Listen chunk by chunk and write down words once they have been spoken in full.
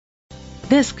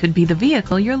This could be the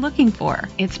vehicle you're looking for.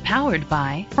 It's powered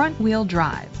by front-wheel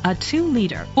drive, a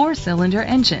 2-liter 4-cylinder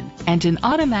engine, and an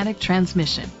automatic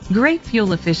transmission. Great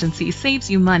fuel efficiency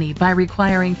saves you money by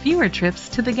requiring fewer trips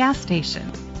to the gas station.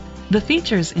 The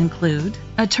features include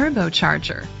a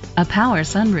turbocharger, a power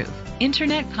sunroof,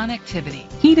 internet connectivity,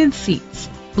 heated seats,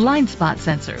 blind spot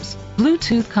sensors,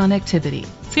 Bluetooth connectivity,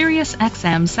 Sirius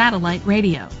XM satellite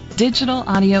radio, digital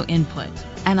audio input,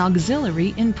 an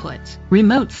auxiliary input,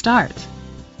 remote start.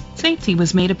 Safety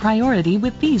was made a priority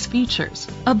with these features: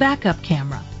 a backup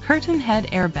camera, curtain head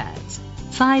airbags,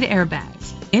 side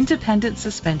airbags, independent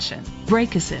suspension,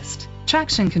 brake assist,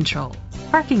 traction control,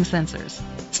 parking sensors,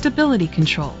 stability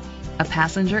control, a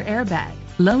passenger airbag,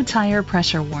 low tire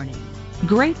pressure warning.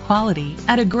 Great quality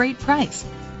at a great price.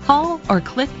 Call or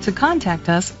click to contact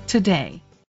us today.